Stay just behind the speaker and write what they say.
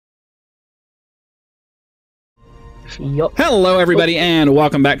Yup. Hello everybody and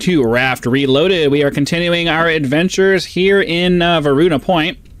welcome back to Raft Reloaded. We are continuing our adventures here in Varuna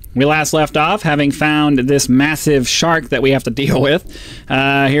Point. We last left off having found this massive shark that we have to deal with.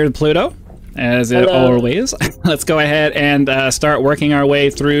 Here's Pluto, as always. Let's go ahead and start working our way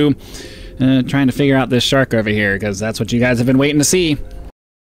through trying to figure out this shark over here, because that's what you guys have been waiting to see.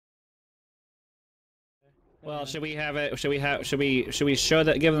 Well, should we have it? Should we show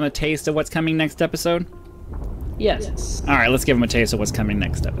that? Give them a taste of what's coming next episode? Yes. All right, let's give them a taste of what's coming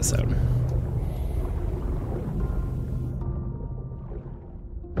next episode.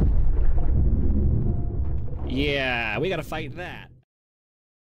 Yeah, we gotta fight that.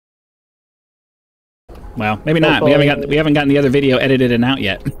 Well, maybe not. We haven't gotten the other video edited and out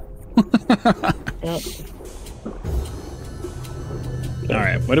yet. Yep. All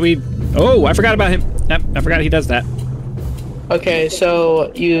right, what do we? Oh, I forgot about him. Yep, I forgot he does that. Okay,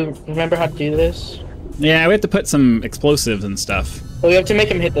 so you remember how to do this? Yeah, we have to put some explosives and stuff. Well, we have to make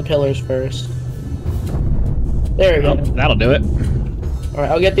him hit the pillars first. There we go. That'll do it. All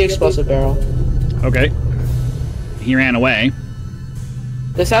right, I'll get the explosive barrel. Okay. He ran away.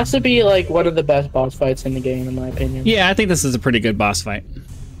 This has to be like one of the best boss fights in the game, in my opinion. Yeah, I think this is a pretty good boss fight.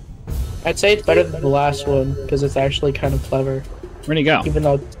 I'd say it's better than the last one because it's actually kind of clever. Where'd he go? Even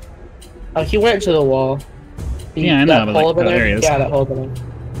though he went into the wall. Yeah, I know, but like, over there? there he is. Yeah, that hole over there.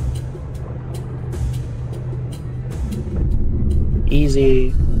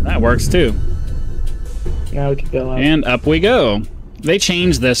 Easy. That works too. Now we can go up. And up we go. They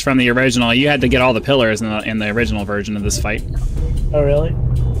changed this from the original. You had to get all the pillars in the original version of this fight. Oh really?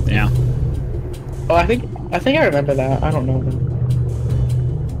 Yeah. Oh, I think I remember that. I don't know.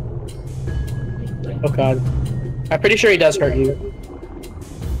 Oh god. I'm pretty sure he does hurt you.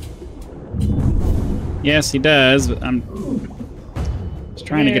 Yes, he does. But I'm just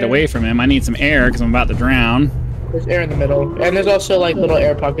trying to get away from him. I need some air because I'm about to drown. There's air in the middle, and there's also like little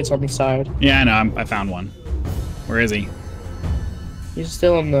air pockets on the side. Yeah, I know. I found one. Where is he? He's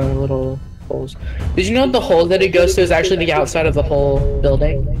still in the little holes. Did you know the hole that he goes to is actually the outside of the whole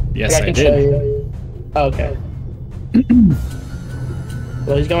building? Yes, like, I can did. Show you. Oh, okay.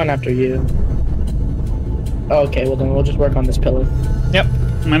 Well, he's going after you. Oh, okay, well then we'll just work on this pillar. Yep,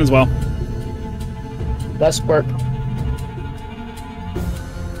 might as well. Let's work.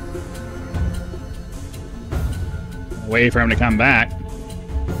 Wait for him to come back.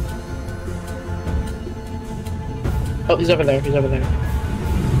 Oh, he's over there. He's over there.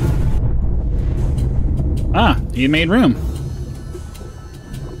 Ah, he made room.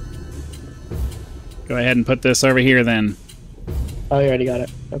 Go ahead and put this over here then. Oh, you already got it.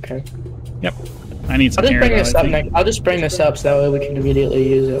 Okay. Yep. I need some I'll just air. bring though, this up next. I'll just bring this up so that way we can immediately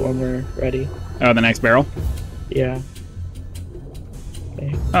use it when we're ready. Oh, the next barrel? Yeah.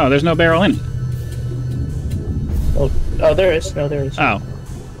 Okay. Oh, there's no barrel in it. Oh, there is. No, there is. Oh.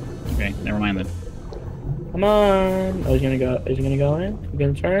 Okay, never mind then. Come on. Oh, he's gonna go. Is he gonna go in? He's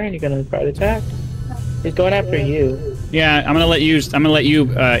gonna turn. He's gonna try to attack. He's going after you. Yeah, I'm gonna let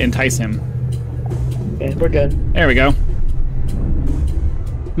you entice him. Okay, we're good. There we go.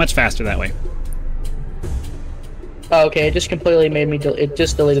 Much faster that way. Oh, okay, it just completely made me. It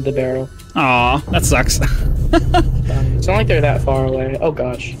just deleted the barrel. Aw, that sucks. It's not like they're that far away. Oh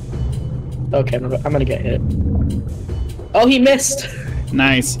gosh. Okay, I'm gonna get hit. Oh, he missed.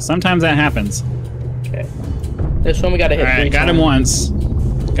 Nice. Sometimes that happens. Okay. This one we gotta hit. All right, 3 got times. him once.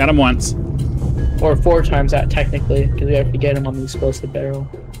 Got him once. Or 4 times that technically, because we have to get him on the explosive barrel.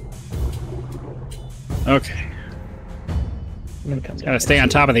 Okay. I'm gonna come. Gotta stay on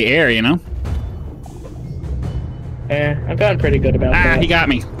top of the air, you know? I've gotten pretty good about that. Ah, he got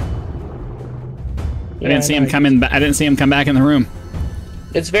me. Yeah, I didn't see him come in. I didn't see him come back in the room.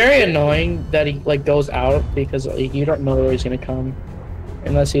 It's very annoying that he like goes out because like, you don't know where he's gonna come,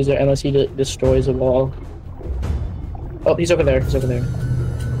 unless he destroys a wall. Oh, he's over there. He's over there.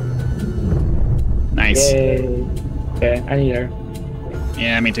 Nice. Yay. Okay, I need air.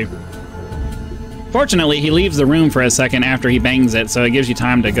 Yeah, me too. Fortunately, he leaves the room for a second after he bangs it, so it gives you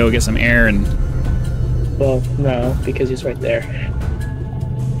time to go get some air and... Well, no, because he's right there.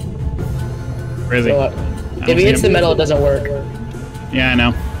 Where is he? So, if he hits the metal, it doesn't work. Yeah, I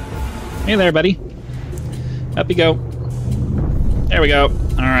know. Hey there, buddy. Up you go. There we go.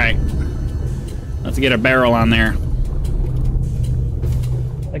 All right. Let's get a barrel on there.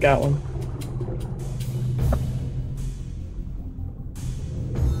 I got one.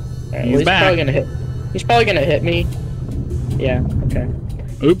 All right, He's back. He's probably gonna hit me. Yeah. Okay.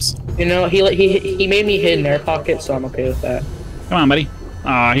 Oops. You know, he made me hit an air pocket, so I'm okay with that. Come on, buddy.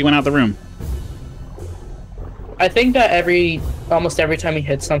 Aw, he went out the room. I think that almost every time he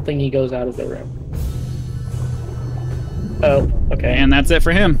hits something, he goes out of the room. Oh, okay. And that's it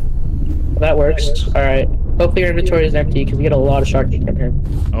for him. That works. All right. Hopefully your inventory is empty because we get a lot of shark meat from here.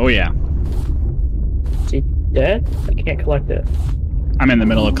 Oh, yeah. Is he dead? I can't collect it. I'm in the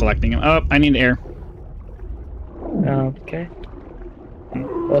middle of collecting him. Oh, I need air. Okay.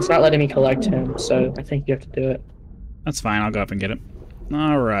 Well, it's not letting me collect him, so I think you have to do it. That's fine. I'll go up and get it.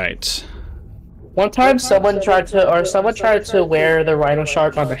 All right. One time, someone tried to wear the rhino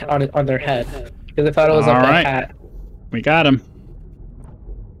shark on their head because they thought it was like a hat. We got him.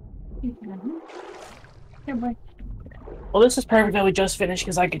 Well, this is perfect that we just finished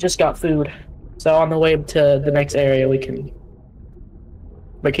because I just got food. So on the way to the next area, we can.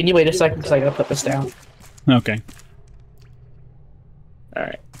 But can you wait a second because I gotta put this down? Okay. All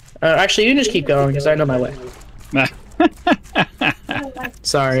right. Actually, you can just keep going because I know my way.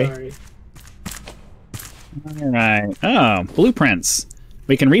 Sorry. All right. Oh, blueprints.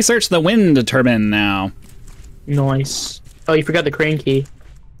 We can research the wind turbine now. Nice. Oh, you forgot the crane key.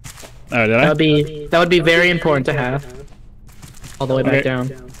 Oh, did I? That would be very important to have. All the way back down.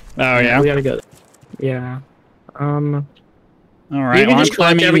 Oh yeah. We gotta go. Yeah. All right. Well, I'm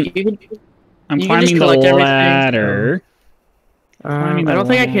climbing the ladder. I don't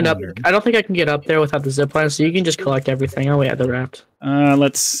think I can get up there without the zip line, so you can just collect everything. I'll wait at the raft.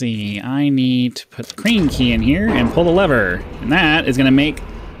 Let's see. I need to put the crane key in here and pull the lever, and that is gonna make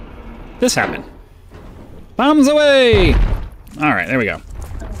this happen. Bombs away! All right, there we go.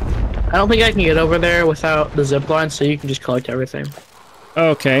 I don't think I can get over there without the zip line, so you can just collect everything.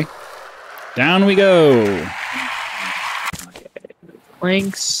 Okay. Down we go. Okay.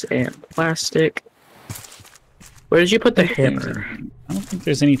 Planks and plastic. Where did you put the hammer? I don't think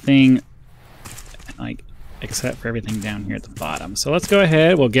there's anything like except for everything down here at the bottom. So let's go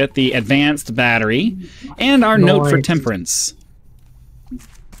ahead. We'll get the advanced battery and our note for temperance.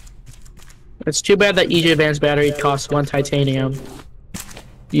 It's too bad that each advanced battery costs 1 titanium.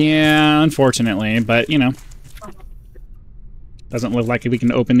 Yeah, unfortunately, but you know, doesn't look like we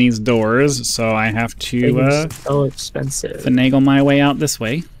can open these doors, so I have to so expensive. finagle my way out this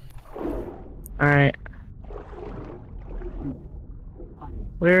way. All right.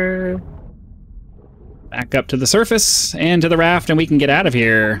 Where? Back up to the surface and to the raft, and we can get out of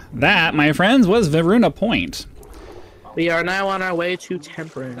here. That, my friends, was Varuna Point. We are now on our way to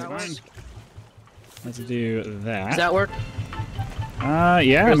Temperance. Let's do that. Does that work?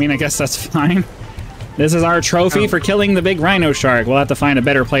 Yeah, I mean, I guess that's fine. This is our trophy for killing the big rhino shark. We'll have to find a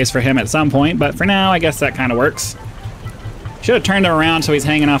better place for him at some point, but for now, I guess that kind of works. Should have turned him around so he's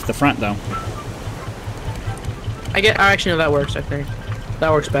hanging off the front, though. Actually, no, that works, I think.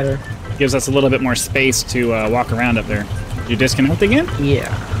 That works better. Gives us a little bit more space to walk around up there. Did you disconnect again?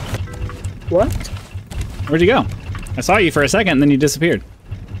 Yeah. What? Where'd you go? I saw you for a second, and then you disappeared.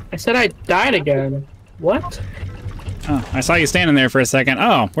 I said I died again. What? Oh, I saw you standing there for a second.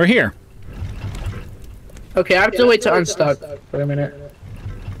 Oh, we're here. Okay, I have to wait to unstuck for a minute.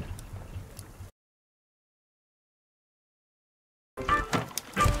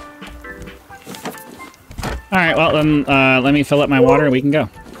 Alright, well, then let me fill up my water and we can go.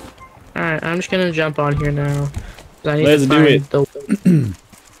 Alright, I'm just gonna jump on here now. I need Let's to do it. The...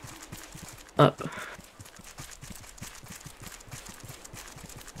 up.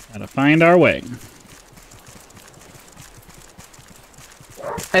 Gotta find our way.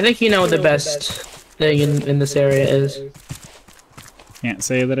 I think you know what the best thing in this area is. Can't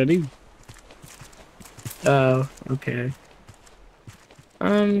say that I do. Oh, okay.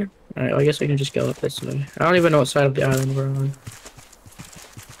 Alright, well, I guess we can just go up this way. I don't even know what side of the island we're on.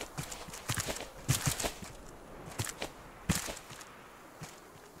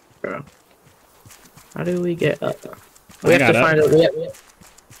 Bro. How do we get up? We have to find it.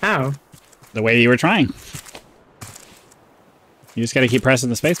 How? The way you were trying. You just gotta keep pressing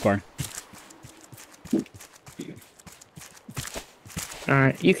the spacebar.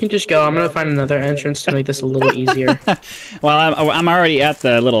 Alright, you can just go. I'm gonna find another entrance to make this a little easier. Well, I'm already at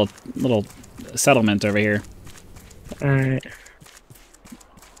the little settlement over here. Alright.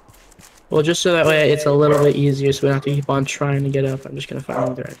 Well, just so that way it's a little bit easier so we don't have to keep on trying to get up, I'm just gonna find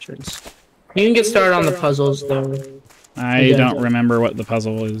another entrance. You can get started on the puzzles, though. I don't remember what the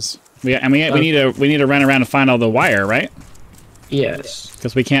puzzle is. We need to run around and find all the wire, right? Yes.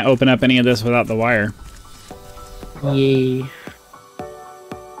 Because we can't open up any of this without the wire. Yeah.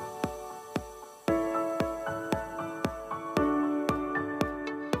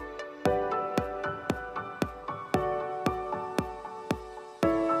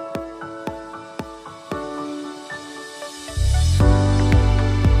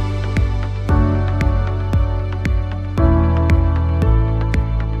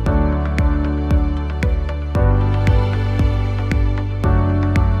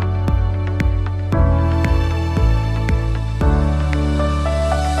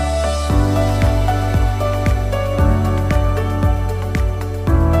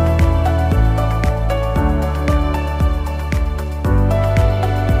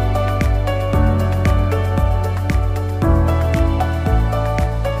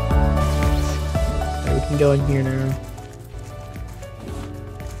 go in here now.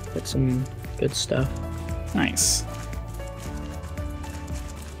 Get some good stuff. Nice.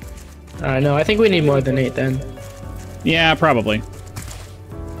 No, I think we need more than 8 then. Yeah, probably.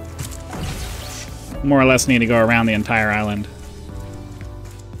 More or less need to go around the entire island.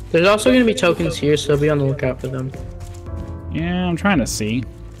 There's also going to be tokens here, so be on the lookout for them. Yeah, I'm trying to see.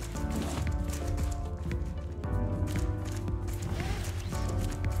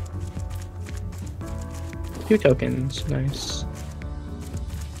 Two tokens, nice.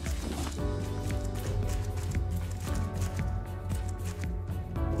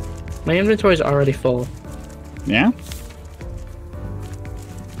 My inventory is already full. Yeah?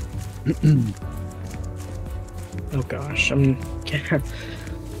 Oh gosh,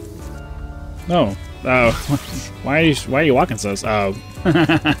 Oh. Oh. Why are you walking so slow?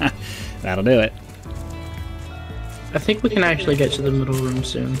 Oh. That'll do it. I think we can actually get to the middle room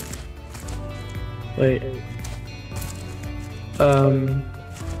soon. Wait. I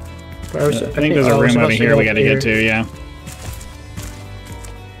think there's a room over here we gotta get to, yeah.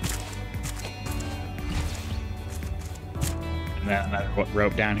 And then another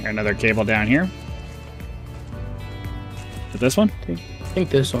rope down here, another cable down here. Is it this one? I think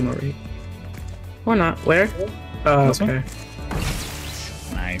this one already. Or not. Where? Oh, This okay.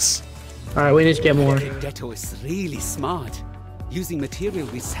 Nice. Alright, we need to get more. Detto is really smart. Using material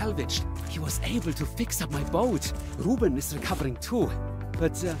we salvaged, he was able to fix up my boat. Ruben is recovering too.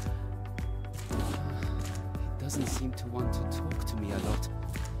 But, he doesn't seem to want to talk to me a lot.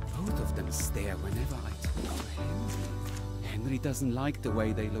 Both of them stare whenever I talk to Henry. Henry doesn't like the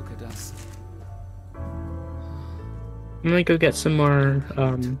way they look at us. I'm gonna go get some more,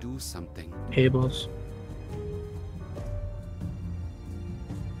 To do something. cables.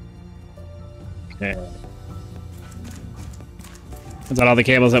 Okay. Is that all the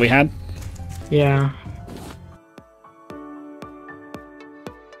cables that we had? Yeah.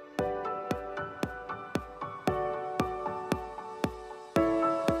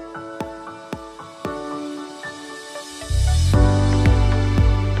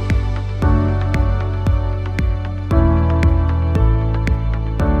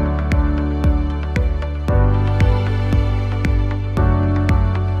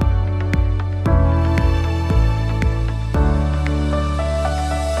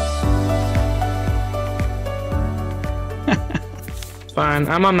 Fine,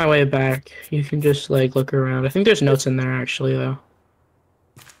 I'm on my way back. You can just, like, look around. I think there's notes in there, actually, though.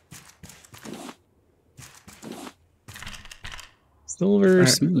 Silver Alright.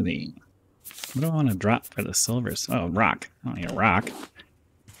 smoothie. What do I want to drop for the silver? Oh, rock. I don't need a rock.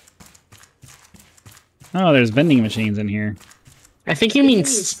 Oh, there's vending machines in here. I think you mean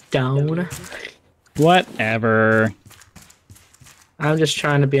stone. Whatever. I'm just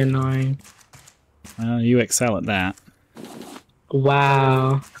trying to be annoying. Well, you excel at that.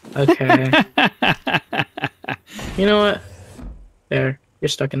 Wow. Okay. You know what? There. You're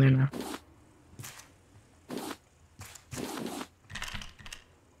stuck in there now.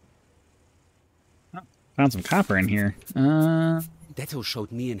 Found some copper in here. Detto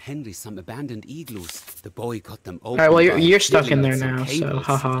showed me and Henry some abandoned igloos. The boy got them open. Alright, well, by you're stuck in there pulling now, out some so cables.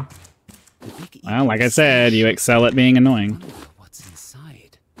 haha. The big Well, like I igloos said, you excel at being annoying. wonder what's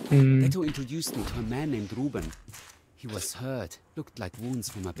inside. Hmm. Detto introduced me to a man named Ruben. He was hurt, looked like wounds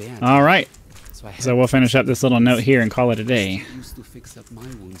from a bear. All right. So I So we'll finish up this little note here and call it a day. used to fix up my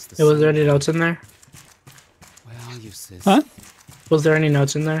wounds. Hey, was there any notes in there? Where are you, sis? Huh? Was there any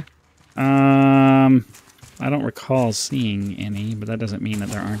notes in there? I don't recall seeing any, but that doesn't mean that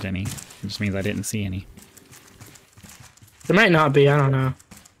there aren't any. It just means I didn't see any. There might not be, I don't know.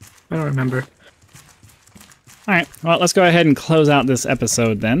 I don't remember. All right, well, let's go ahead and close out this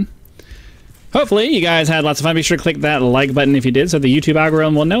episode then. Hopefully you guys had lots of fun. Be sure to click that like button if you did, so the YouTube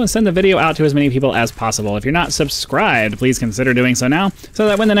algorithm will know and send the video out to as many people as possible. If you're not subscribed, please consider doing so now, so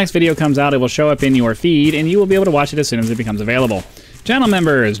that when the next video comes out, it will show up in your feed and you will be able to watch it as soon as it becomes available. Channel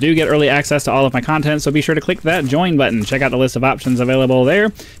members do get early access to all of my content, so be sure to click that join button. Check out the list of options available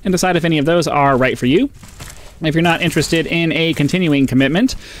there and decide if any of those are right for you. If you're not interested in a continuing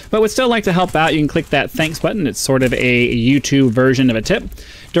commitment, but would still like to help out, you can click that thanks button. It's sort of a YouTube version of a tip.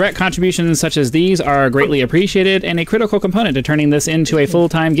 Direct contributions such as these are greatly appreciated and a critical component to turning this into a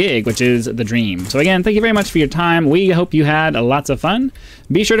full-time gig, which is the dream. So again, thank you very much for your time. We hope you had lots of fun.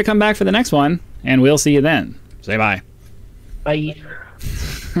 Be sure to come back for the next one, and we'll see you then. Say bye. Bye.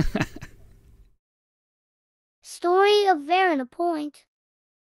 Story of Varina Point.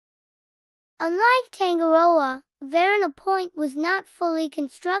 Unlike Tangaroa, Varina Point was not fully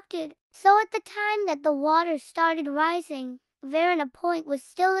constructed, so at the time that the water started rising, Varina Point was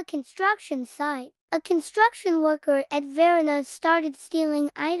still a construction site. a construction worker at Verona started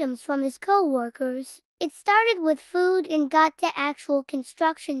stealing items from his co-workers. It started with food and got to actual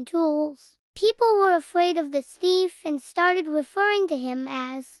construction tools. People were afraid of this thief and started referring to him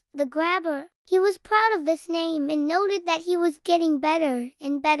as the Grabber. He was proud of this name and noted that he was getting better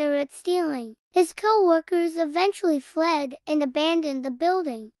and better at stealing. His co-workers eventually fled and abandoned the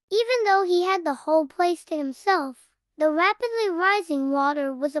building. Even though he had the whole place to himself, the rapidly rising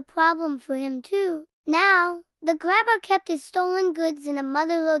water was a problem for him too. Now, the Grabber kept his stolen goods in a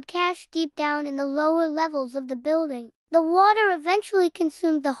motherlode cache deep down in the lower levels of the building. The water eventually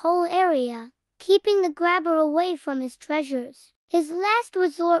consumed the whole area, keeping the Grabber away from his treasures. His last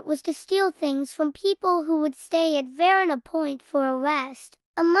resort was to steal things from people who would stay at Verona Point for a rest.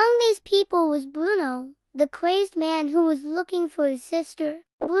 Among these people was Bruno, the crazed man who was looking for his sister.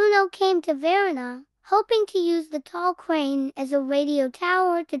 Bruno came to Verona, hoping to use the tall crane as a radio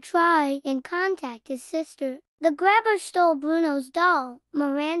tower to try and contact his sister. The Grabber stole Bruno's doll,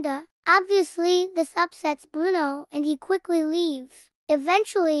 Miranda. Obviously, this upsets Bruno and he quickly leaves.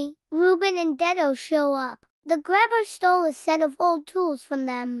 Eventually, Ruben and Dedo show up. The Grabber stole a set of old tools from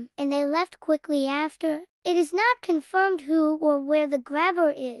them, and they left quickly after. It is not confirmed who or where the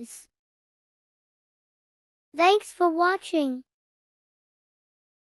Grabber is. Thanks for watching.